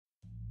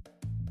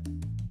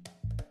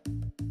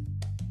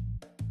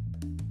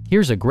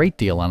Here's a great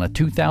deal on a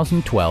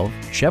 2012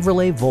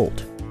 Chevrolet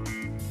Volt.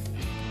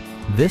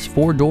 This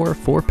four-door,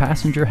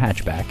 four-passenger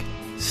hatchback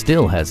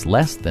still has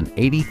less than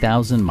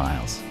 80,000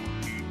 miles.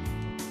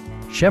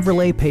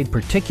 Chevrolet paid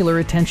particular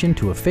attention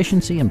to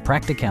efficiency and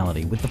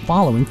practicality with the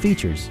following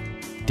features: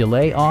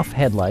 delay-off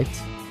headlights,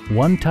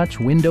 one-touch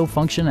window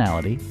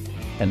functionality,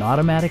 an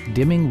automatic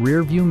dimming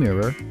rear-view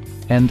mirror,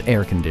 and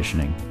air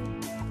conditioning.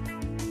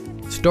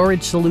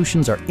 Storage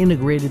solutions are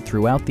integrated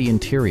throughout the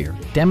interior,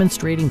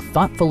 demonstrating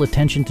thoughtful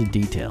attention to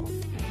detail.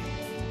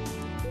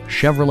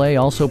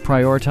 Chevrolet also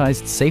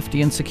prioritized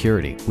safety and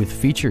security with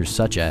features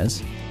such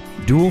as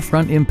dual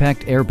front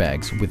impact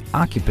airbags with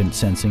occupant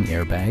sensing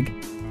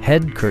airbag,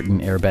 head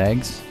curtain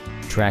airbags,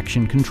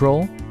 traction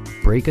control,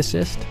 brake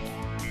assist,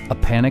 a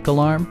panic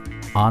alarm,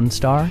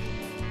 OnStar,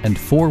 and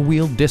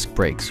four-wheel disc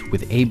brakes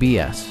with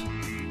ABS.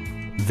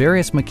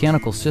 Various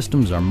mechanical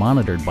systems are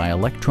monitored by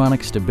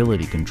electronic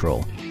stability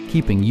control,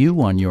 keeping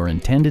you on your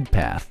intended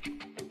path.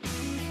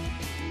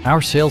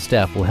 Our sales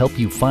staff will help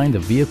you find the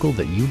vehicle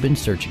that you've been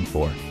searching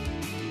for.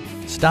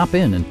 Stop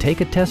in and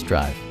take a test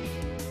drive.